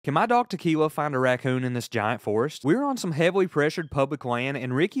Can my dog Tequila find a raccoon in this giant forest? We're on some heavily pressured public land,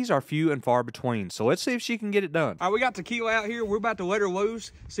 and Rickies are few and far between, so let's see if she can get it done. All right, we got Tequila out here. We're about to let her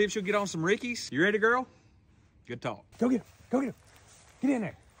loose, see if she'll get on some Rickies. You ready, girl? Good talk. Go get him. Go get him. Get in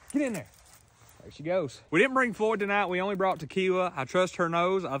there. Get in there. There she goes. We didn't bring Floyd tonight. We only brought Tequila. I trust her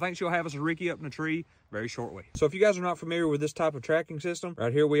nose. I think she'll have us a Rickie up in the tree very shortly. So if you guys are not familiar with this type of tracking system,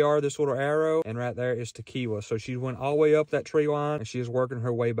 right here we are, this little arrow, and right there is Tequila. So she went all the way up that tree line, and she is working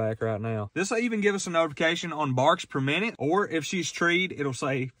her way back right now. This will even give us a notification on barks per minute, or if she's treed, it'll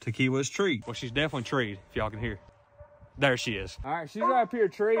say Tequila's treed. Well, she's definitely treed, if y'all can hear. There she is. All right, she's right up here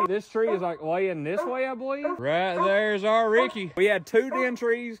tree. This tree is like laying this way, I believe. Right there's our Rickie. We had 2 den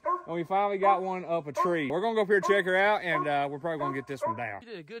trees, and we finally got one up a tree. We're gonna go up here and check her out, and we're probably gonna get this one down. You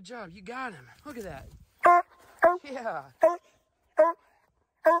did a good job. You got him. Look at that. Yeah.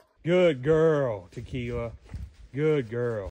 Good girl, Tequila. Good girl.